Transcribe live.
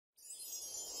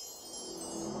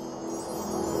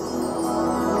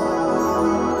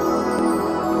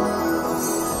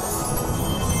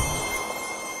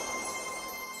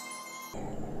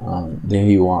There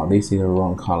you are. This is a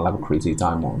round color like crazy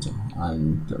diamond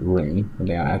and ring.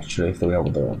 They are actually three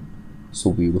of them.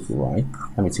 So beautiful, right?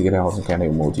 Let me take it out and get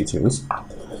you more details.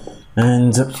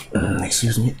 And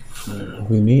excuse me,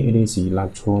 with me it is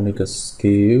electronic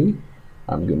scale.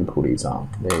 I'm going to put it on.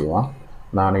 There you are.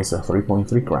 That is a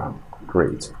 3.3 gram.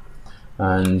 Great.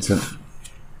 And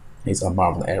it's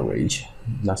above the average.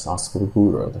 Let's ask for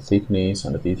the thickness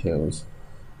and the details.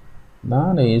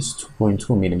 That is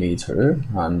 2.2 millimeter,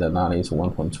 and that is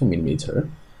 1.2 millimeter,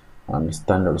 and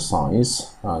standard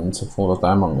size. And for the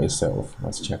diamond itself,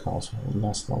 let's check out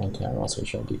less than 1 carat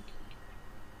HID.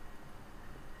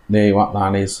 There you are.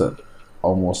 That is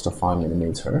almost 5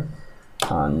 millimeter,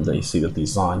 and you see the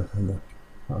design.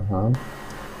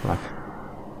 Like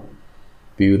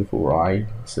beautiful, right?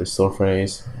 So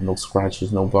surface, no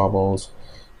scratches, no bubbles,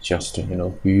 just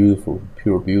beautiful,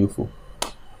 pure beautiful.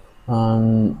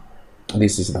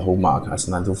 This is the hallmark as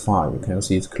 925. You can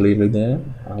see it clearly there,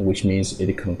 which means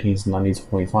it contains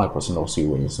 92.5% of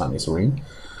silver inside this ring.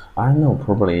 I know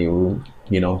probably you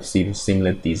see the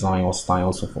similar design or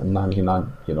styles of 99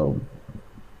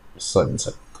 cents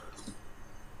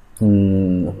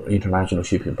international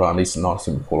shipping, but it's not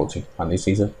same quality, and this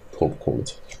is a top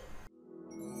quality.